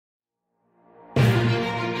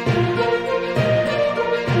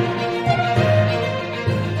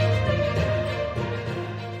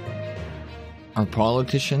Are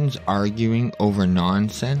politicians arguing over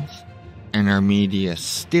nonsense? And are media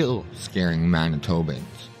still scaring Manitobans?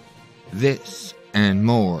 This and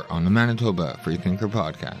more on the Manitoba Freethinker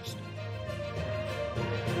Podcast.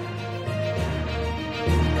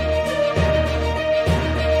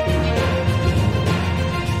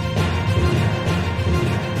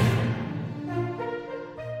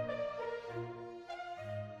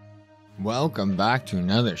 Welcome back to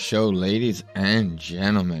another show, ladies and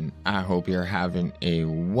gentlemen. I hope you're having a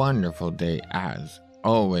wonderful day as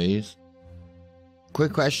always.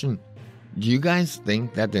 Quick question. Do you guys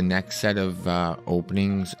think that the next set of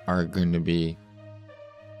openings are going to be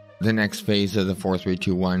the next phase of the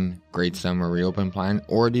 4-3-2-1 Great Summer Reopen Plan?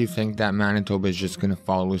 Or do you think that Manitoba is just going to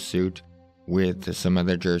follow suit with some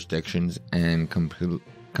other jurisdictions and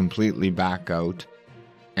completely back out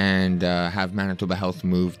and have Manitoba Health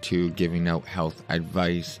move to giving out health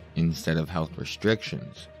advice instead of health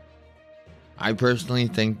restrictions? I personally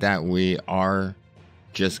think that we are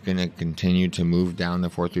just going to continue to move down the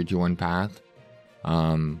 4-3-2-1 path.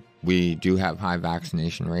 We do have high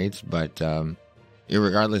vaccination rates, but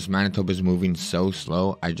irregardless, Manitoba is moving so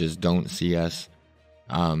slow. I just don't see us.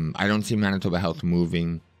 I don't see Manitoba Health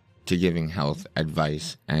moving to giving health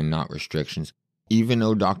advice and not restrictions. Even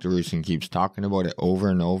though Dr. Roussin keeps talking about it over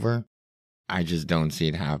and over, I just don't see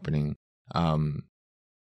it happening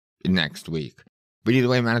next week. But either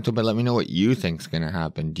way, Manitoba, let me know what you think's going to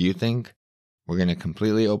happen. Do you think we're going to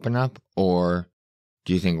completely open up, or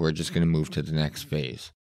do you think we're just going to move to the next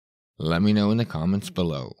phase? Let me know in the comments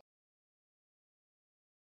below.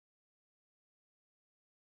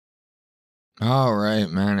 All right,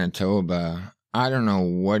 Manitoba. I don't know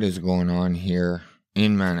what is going on here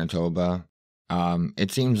in Manitoba.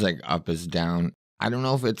 It seems like up is down. I don't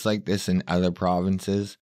know if it's like this in other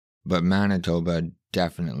provinces, but Manitoba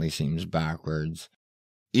definitely seems backwards.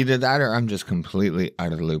 Either that or I'm just completely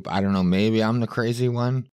out of the loop. I don't know, maybe I'm the crazy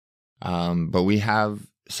one. But we have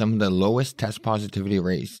some of the lowest test positivity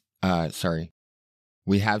rates.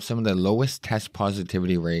 We have some of the lowest test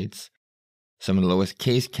positivity rates, some of the lowest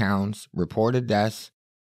case counts, reported deaths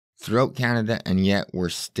throughout Canada, and yet we're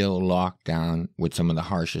still locked down with some of the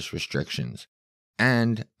harshest restrictions.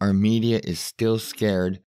 And our media is still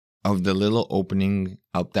scared of the little opening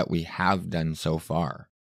up that we have done so far.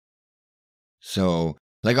 So,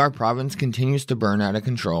 like, our province continues to burn out of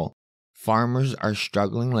control. Farmers are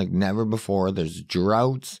struggling like never before. There's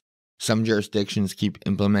droughts. Some jurisdictions keep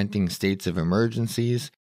implementing states of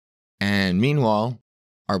emergencies. And meanwhile,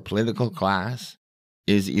 our political class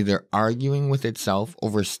is either arguing with itself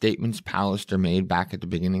over statements Pallister made back at the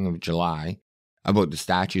beginning of July about the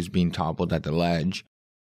statues being toppled at the ledge,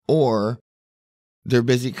 or they're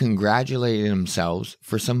busy congratulating themselves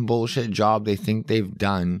for some bullshit job they think they've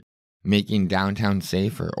done making downtown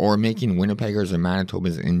safer, or making Winnipeggers or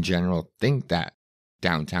Manitobans in general think that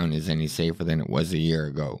downtown is any safer than it was a year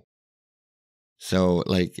ago. So,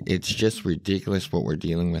 like, it's just ridiculous what we're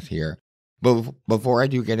dealing with here. But before I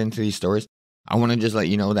do get into these stories, I want to just let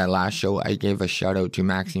you know that last show I gave a shout out to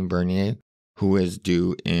Maxime Bernier, who is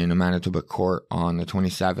due in a Manitoba court on the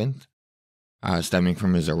 27th, stemming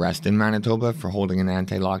from his arrest in Manitoba for holding an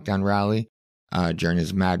anti-lockdown rally during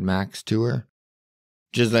his Mad Max tour.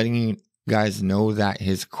 Just letting you guys know that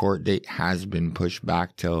his court date has been pushed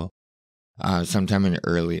back till sometime in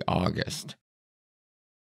early August.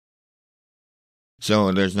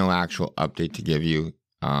 So there's no actual update to give you.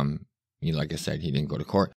 Like I said, he didn't go to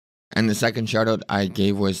court. And the second shout out I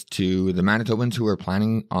gave was to the Manitobans who were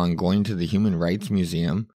planning on going to the Human Rights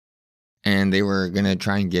Museum, and they were going to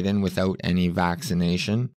try and get in without any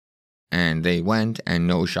vaccination. And they went, and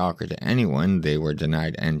no shocker to anyone, they were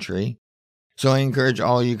denied entry. So I encourage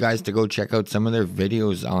all you guys to go check out some of their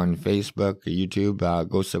videos on Facebook, YouTube.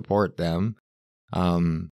 Go support them.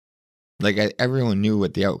 Everyone knew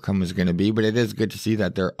what the outcome was going to be, but it is good to see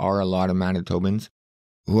that there are a lot of Manitobans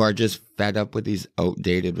who are just fed up with these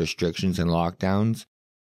outdated restrictions and lockdowns.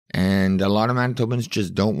 And a lot of Manitobans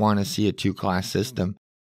just don't want to see a two-class system.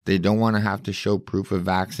 They don't want to have to show proof of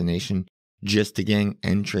vaccination just to gain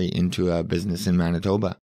entry into a business in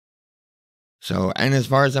Manitoba. So, and as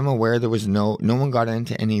far as I'm aware, there was no one got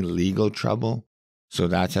into any legal trouble. So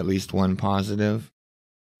that's at least one positive.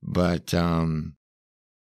 But,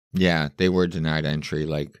 yeah, they were denied entry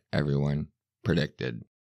like everyone predicted.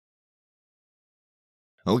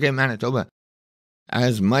 Okay, Manitoba.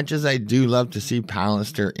 As much as I do love to see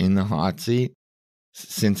Pallister in the hot seat,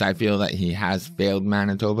 since I feel that he has failed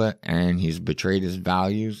Manitoba and he's betrayed his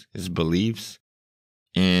values, his beliefs,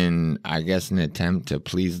 in, I guess, an attempt to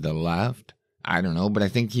please the left. I don't know, but I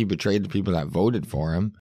think he betrayed the people that voted for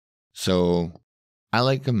him. So I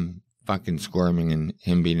like him fucking squirming and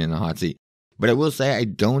him being in the hot seat. But I will say I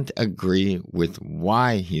don't agree with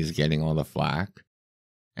why he's getting all the flack.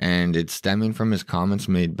 And it's stemming from his comments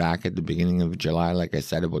made back at the beginning of July, like I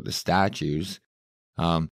said, about the statues.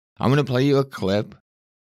 I'm going to play you a clip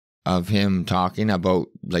of him talking about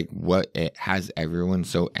like what it has everyone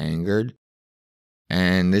so angered.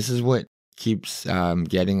 And this is what keeps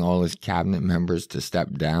getting all his cabinet members to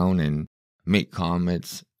step down and make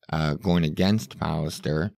comments going against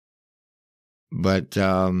Pallister. But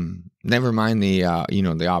never mind the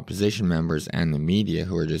the opposition members and the media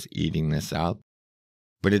who are just eating this up.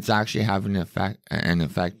 But it's actually having an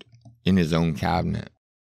effect in his own cabinet.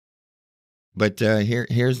 But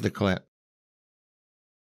here's the clip.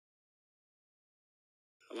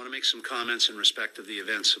 I want to make some comments in respect of the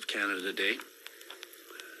events of Canada today.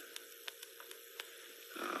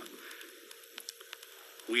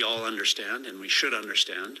 We all understand, and we should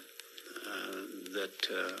understand, that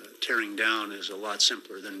tearing down is a lot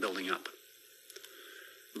simpler than building up.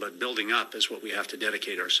 But building up is what we have to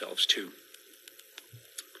dedicate ourselves to.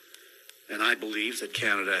 And I believe that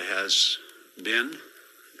Canada has been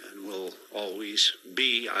and will always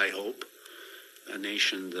be, I hope, a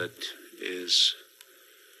nation that is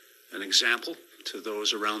an example to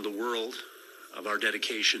those around the world of our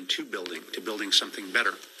dedication to building something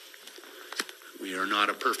better. We are not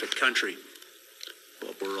a perfect country,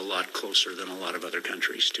 but we're a lot closer than a lot of other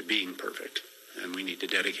countries to being perfect. And we need to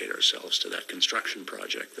dedicate ourselves to that construction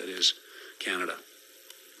project that is Canada.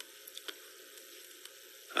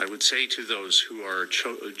 I would say to those who are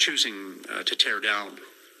choosing to tear down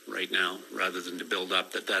right now rather than to build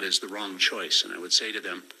up that is the wrong choice. And I would say to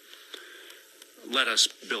them, let us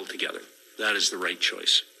build together. That is the right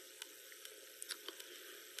choice.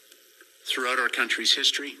 Throughout our country's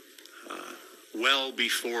history, well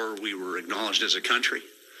before we were acknowledged as a country,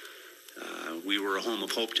 we were a home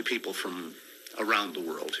of hope to people from around the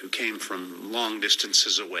world who came from long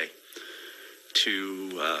distances away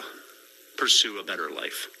to pursue a better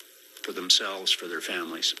life for themselves, for their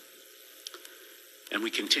families. And we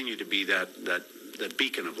continue to be that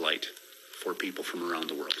beacon of light for people from around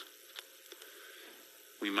the world.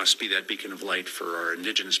 We must be that beacon of light for our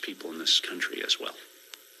Indigenous people in this country as well.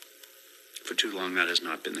 For too long, that has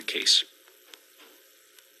not been the case.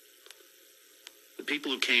 The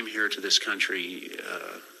people who came here to this country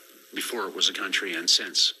before it was a country and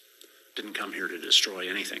since didn't come here to destroy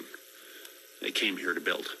anything. They came here to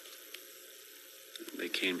build. They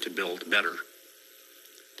came to build better.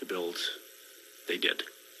 To build, they did.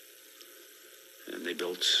 And they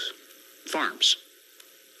built farms.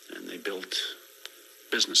 And they built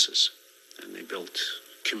businesses. And they built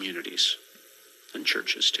communities and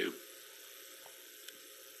churches too.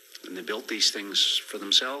 And they built these things for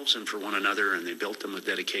themselves and for one another, and they built them with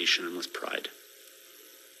dedication and with pride.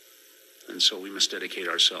 And so we must dedicate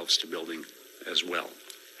ourselves to building as well.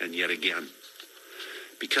 And yet again,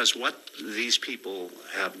 because what these people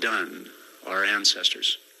have done, our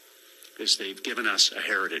ancestors, is they've given us a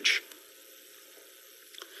heritage.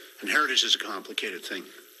 And heritage is a complicated thing.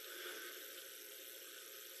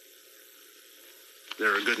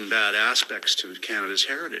 There are good and bad aspects to Canada's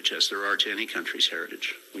heritage, as there are to any country's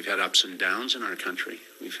heritage. We've had ups and downs in our country.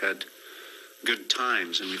 We've had good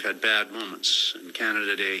times and we've had bad moments. And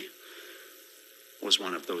Canada Day was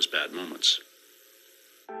one of those bad moments.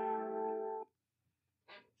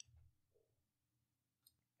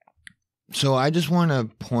 So I just want to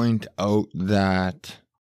point out that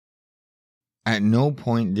at no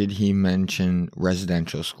point did he mention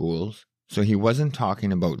residential schools. So he wasn't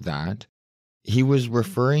talking about that. He was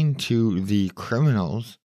referring to the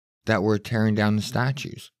criminals that were tearing down the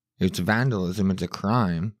statues. It's vandalism. It's a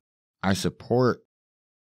crime. I support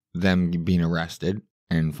them being arrested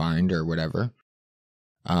and fined or whatever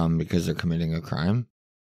because they're committing a crime.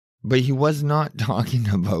 But he was not talking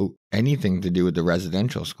about anything to do with the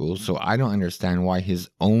residential schools. So I don't understand why his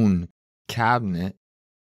own cabinet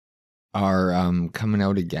are coming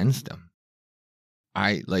out against him.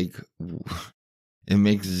 It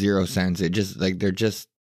makes zero sense. It just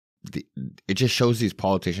it just shows these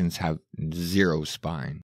politicians have zero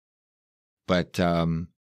spine. But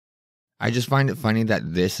I just find it funny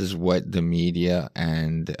that this is what the media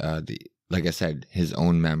and like I said, his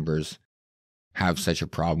own members have such a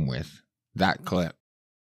problem with. That clip,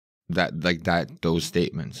 those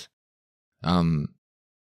statements.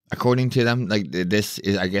 According to them, this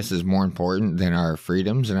is, I guess, is more important than our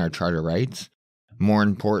freedoms and our charter rights. More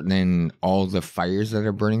important than all the fires that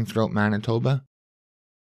are burning throughout Manitoba.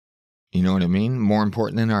 You know what I mean? More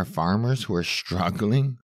important than our farmers who are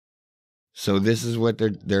struggling. So this is what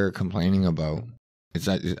they're complaining about. It's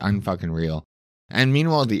unfucking real. And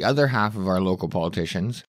meanwhile, the other half of our local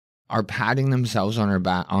politicians are patting themselves on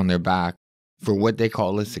their back for what they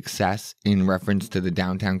call a success in reference to the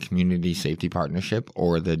Downtown Community Safety Partnership,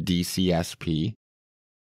 or the DCSP.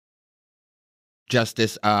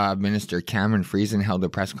 Justice Minister Cameron Friesen held a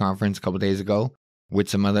press conference a couple days ago with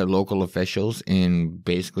some other local officials in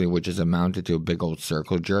basically which is amounted to a big old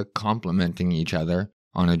circle jerk complimenting each other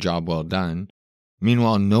on a job well done.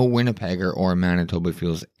 Meanwhile, no Winnipegger or Manitoba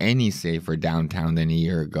feels any safer downtown than a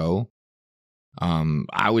year ago.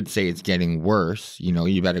 I would say it's getting worse.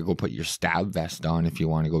 You better go put your stab vest on if you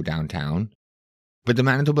want to go downtown. But the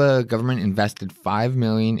Manitoba government invested $5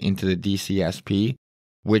 million into the DCSP,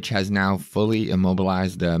 which has now fully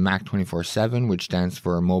immobilized the MAC 24/7, which stands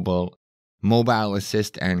for Mobile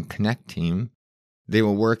Assist and Connect team. They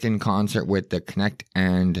will work in concert with the Connect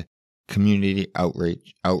and Community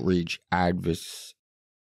Outreach Adversary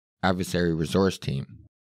Resource team.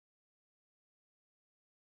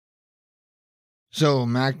 So,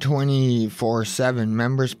 MAC 24/7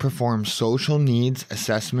 members perform social needs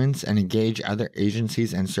assessments and engage other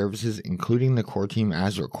agencies and services, including the core team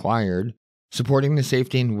as required, supporting the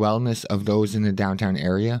safety and wellness of those in the downtown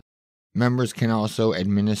area. Members can also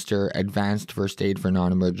administer advanced first aid for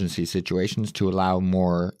non-emergency situations to allow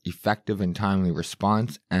more effective and timely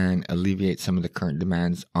response and alleviate some of the current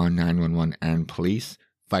demands on 911 and police,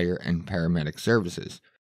 fire, and paramedic services.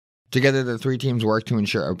 Together, the three teams work to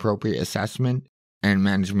ensure appropriate assessment and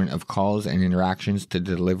management of calls and interactions to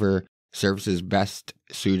deliver services best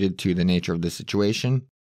suited to the nature of the situation.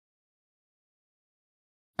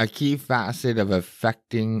 A key facet of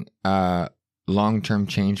affecting long-term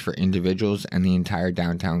change for individuals and the entire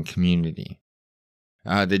downtown community.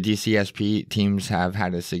 The DCSP teams have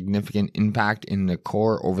had a significant impact in the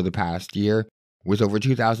core over the past year, with over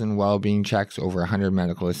 2,000 well-being checks, over 100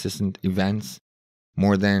 medical assistant events,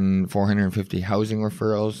 more than 450 housing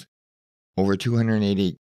referrals, over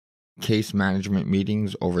 280 case management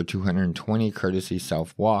meetings, over 220 courtesy safe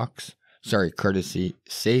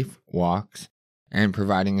walks, and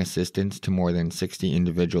providing assistance to more than 60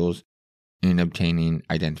 individuals in obtaining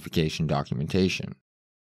identification documentation.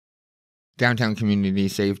 Downtown Community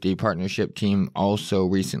Safety Partnership team also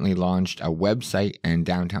recently launched a website and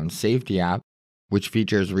downtown safety app, which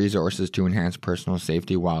features resources to enhance personal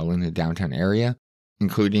safety while in the downtown area,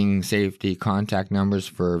 including safety contact numbers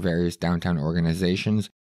for various downtown organizations,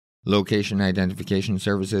 location identification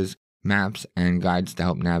services, maps, and guides to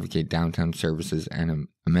help navigate downtown services and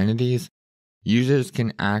amenities. Users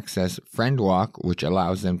can access Friend Walk, which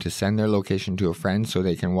allows them to send their location to a friend so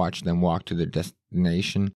they can watch them walk to their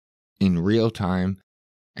destination in real time,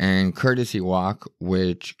 and Courtesy Walk,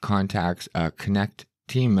 which contacts a Connect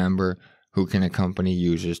team member who can accompany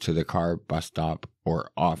users to the car, bus stop,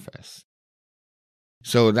 or office.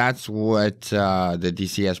 So that's what the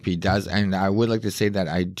DCSP does, and I would like to say that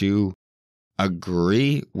I do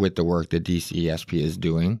agree with the work the DCSP is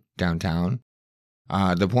doing downtown.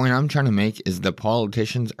 The point I'm trying to make is the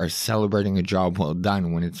politicians are celebrating a job well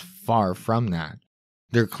done when it's far from that.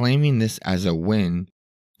 They're claiming this as a win.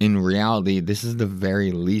 In reality, this is the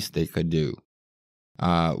very least they could do.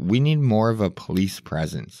 We need more of a police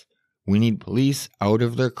presence. We need police out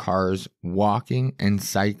of their cars, walking and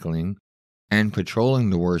cycling, and patrolling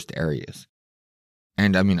the worst areas.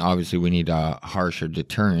 And I mean, obviously we need a harsher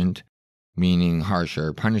deterrent, meaning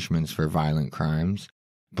harsher punishments for violent crimes.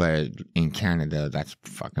 But in Canada, that's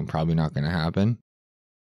fucking probably not going to happen.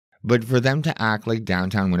 But for them to act like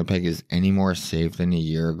downtown Winnipeg is any more safe than a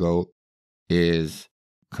year ago is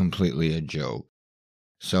completely a joke.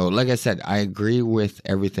 So like I said, I agree with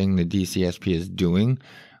everything the DCSP is doing.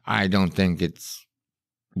 I don't think it's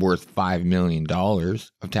worth $5 million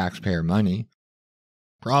of taxpayer money.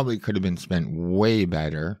 Probably could have been spent way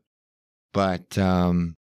better. But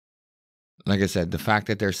like I said, the fact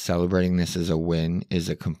that they're celebrating this as a win is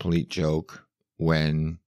a complete joke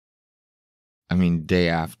when, I mean, day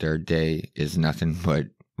after day is nothing but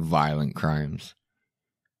violent crimes.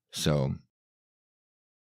 So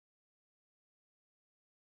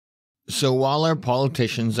while our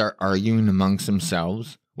politicians are arguing amongst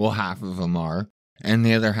themselves, well, half of them are, and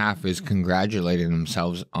the other half is congratulating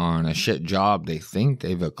themselves on a shit job they think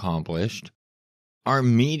they've accomplished, our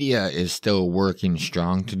media is still working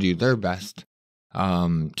strong to do their best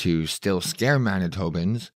to still scare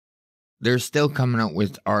Manitobans. They're still coming out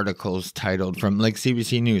with articles titled, from like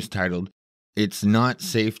CBC News, titled, "It's not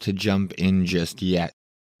safe to jump in just yet.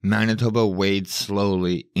 Manitoba wades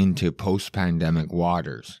slowly into post-pandemic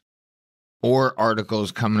waters." Or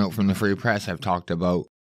articles coming out from the Free Press have talked about,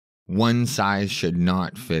 "One size should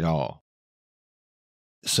not fit all."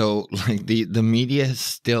 So, like, the media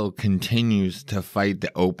still continues to fight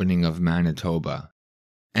the opening of Manitoba.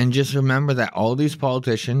 And just remember that all these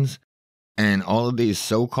politicians and all of these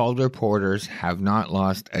so-called reporters have not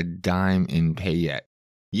lost a dime in pay yet.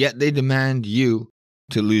 Yet they demand you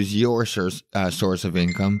to lose your source of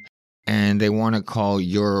income, and they want to call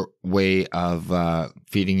your way of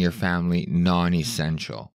feeding your family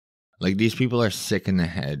non-essential. Like, these people are sick in the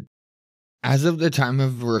head. As of the time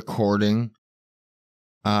of recording,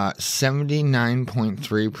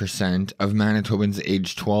 79.3% of Manitobans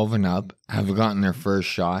aged 12 and up have gotten their first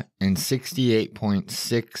shot, and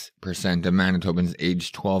 68.6% of Manitobans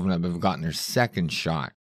aged 12 and up have gotten their second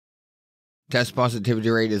shot. Test positivity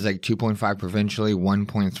rate is like 2.5 provincially,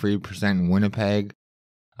 1.3% in Winnipeg.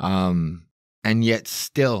 And yet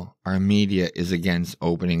still our media is against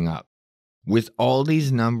opening up. With all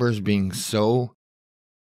these numbers being so,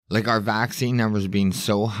 like our vaccine numbers being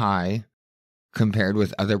so high compared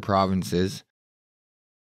with other provinces,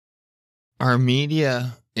 our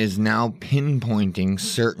media is now pinpointing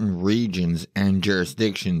certain regions and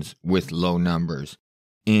jurisdictions with low numbers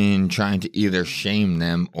in trying to either shame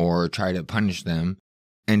them or try to punish them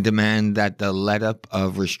and demand that the let-up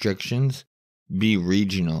of restrictions be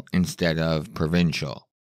regional instead of provincial.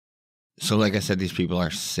 So like I said, these people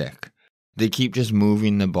are sick. They keep just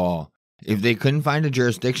moving the ball. If they couldn't find a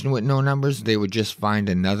jurisdiction with no numbers, they would just find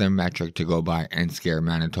another metric to go by and scare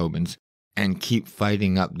Manitobans and keep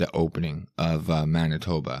fighting up the opening of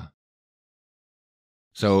Manitoba.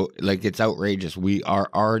 So, like, it's outrageous. We are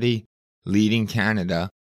already leading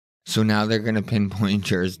Canada, so now they're going to pinpoint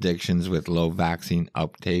jurisdictions with low vaccine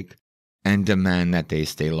uptake and demand that they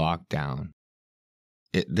stay locked down.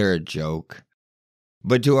 They're a joke.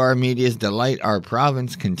 But to our media's delight, our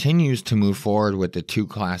province continues to move forward with the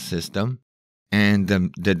two-class system and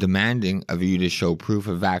the demanding of you to show proof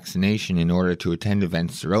of vaccination in order to attend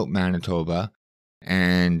events throughout Manitoba.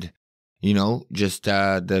 And, you know, just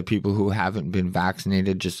the people who haven't been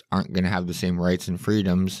vaccinated just aren't going to have the same rights and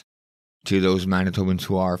freedoms to those Manitobans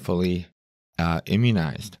who are fully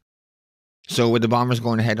immunized. So with the Bombers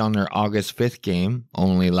going ahead on their August 5th game,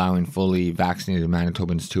 only allowing fully vaccinated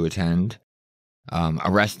Manitobans to attend,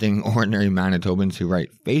 arresting ordinary Manitobans who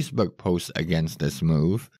write Facebook posts against this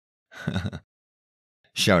move.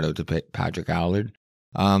 Shout out to Patrick Allard.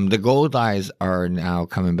 The Gold Eyes are now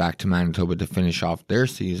coming back to Manitoba to finish off their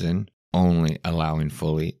season, only allowing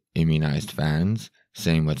fully immunized fans.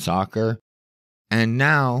 Same with soccer. And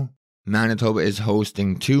now Manitoba is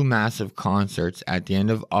hosting two massive concerts at the end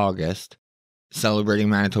of August, celebrating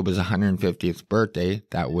Manitoba's 150th birthday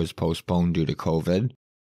that was postponed due to COVID.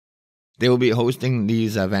 They will be hosting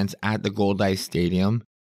these events at the Gold Ice Stadium,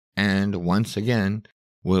 and once again,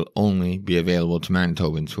 will only be available to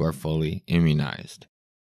Manitobans who are fully immunized.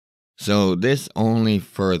 So this only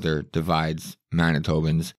further divides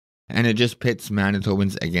Manitobans, and it just pits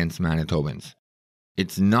Manitobans against Manitobans.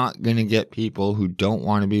 It's not going to get people who don't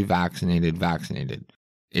want to be vaccinated.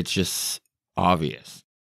 It's just obvious.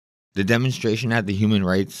 The demonstration at the Human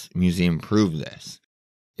Rights Museum proved this.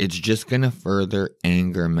 It's just going to further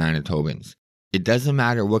anger Manitobans. It doesn't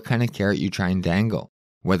matter what kind of carrot you try and dangle,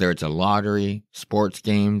 whether it's a lottery, sports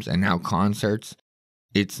games, and now concerts.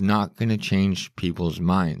 It's not going to change people's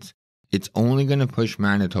minds. It's only going to push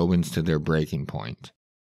Manitobans to their breaking point.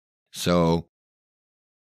 So,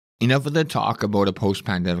 enough of the talk about a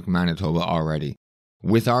post-pandemic Manitoba already.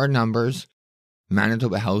 With our numbers,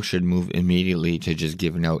 Manitoba Health should move immediately to just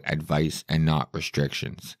giving out advice and not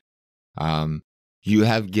restrictions. You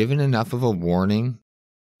have given enough of a warning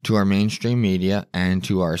to our mainstream media and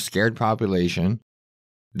to our scared population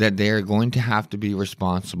that they are going to have to be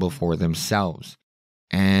responsible for themselves.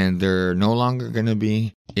 And they're no longer going to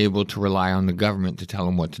be able to rely on the government to tell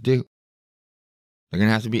them what to do. They're going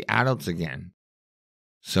to have to be adults again.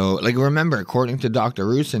 So, like, remember, according to Dr.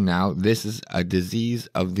 Rusin now, this is a disease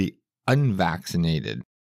of the unvaccinated.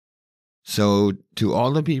 So, to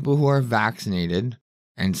all the people who are vaccinated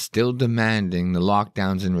and still demanding the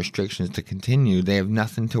lockdowns and restrictions to continue, they have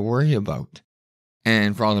nothing to worry about.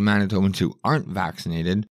 And for all the Manitobans who aren't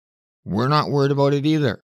vaccinated, we're not worried about it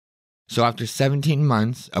either. So after 17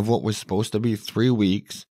 months of what was supposed to be 3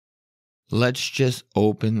 weeks, let's just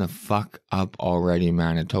open the fuck up already,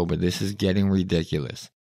 Manitoba. This is getting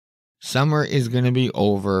ridiculous. Summer is going to be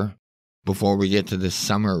over before we get to the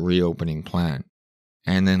summer reopening plan.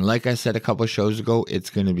 And then, like I said a couple shows ago,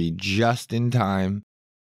 it's going to be just in time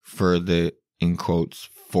for the, in quotes,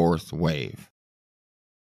 fourth wave.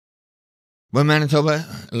 But Manitoba,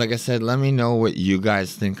 like I said, let me know what you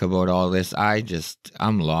guys think about all this.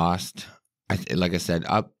 I'm lost. Like I said,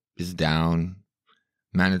 up is down.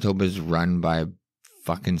 Manitoba's run by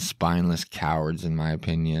fucking spineless cowards, in my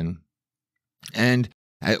opinion. And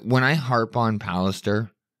when I harp on Pallister,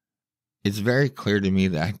 it's very clear to me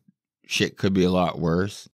that shit could be a lot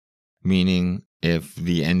worse. Meaning, if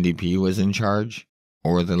the NDP was in charge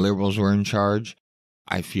or the Liberals were in charge,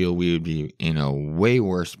 I feel we would be in a way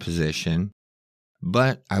worse position.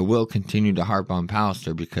 But I will continue to harp on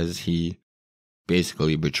Pallister because he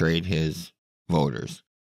basically betrayed his voters.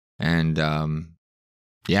 And,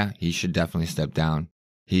 yeah, he should definitely step down.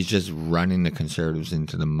 He's just running the Conservatives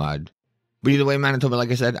into the mud. But either way, Manitoba,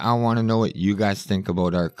 like I said, I want to know what you guys think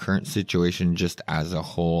about our current situation just as a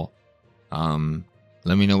whole.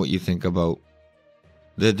 Let me know what you think about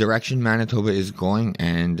the direction Manitoba is going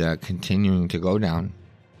and continuing to go down.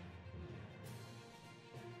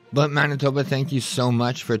 But Manitoba, thank you so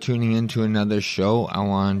much for tuning in to another show.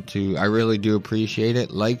 I really do appreciate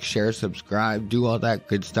it. Like, share, subscribe, do all that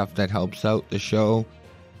good stuff that helps out the show.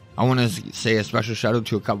 I want to say a special shout out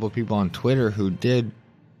to a couple of people on Twitter who did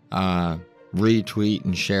retweet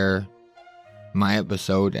and share my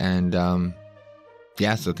episode. And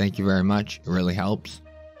yeah, so thank you very much. It really helps.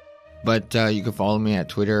 But you can follow me at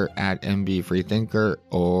Twitter at MBFreeThinker,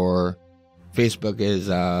 or Facebook is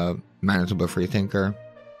Manitoba Freethinker.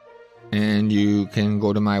 And you can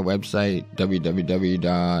go to my website,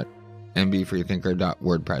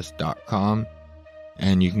 www.mbfreethinker.wordpress.com,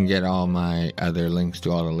 and you can get all my other links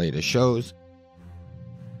to all the latest shows.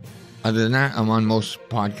 Other than that, I'm on most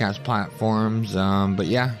podcast platforms, but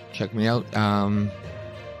yeah, check me out.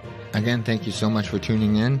 Again, thank you so much for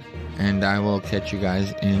tuning in, and I will catch you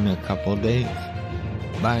guys in a couple of days.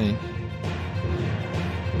 Bye.